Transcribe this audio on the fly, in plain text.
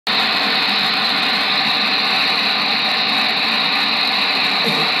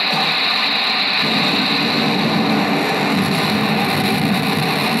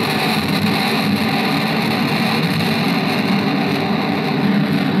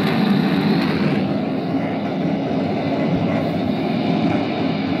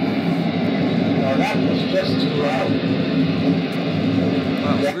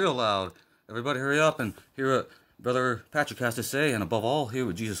Everybody hurry up and hear what Brother Patrick has to say, and above all, hear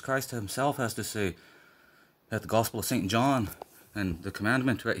what Jesus Christ himself has to say at the Gospel of St. John, and the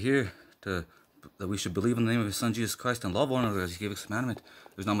commandment right here that we should believe in the name of his Son Jesus Christ and love one another as he gave us commandment.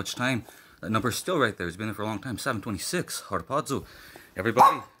 There's not much time. That number is still right there. It's been there for a long time. 726. Harpazo.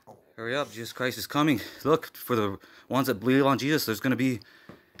 Everybody, hurry up. Jesus Christ is coming. Look, for the ones that believe on Jesus, there's going to be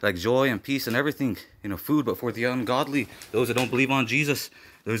like joy and peace and everything, food. But for the ungodly, those that don't believe on Jesus,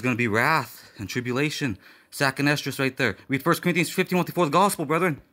 there's going to be wrath and tribulation. Sac and estrus right there. Read 1 Corinthians 15:1 for the gospel, brethren.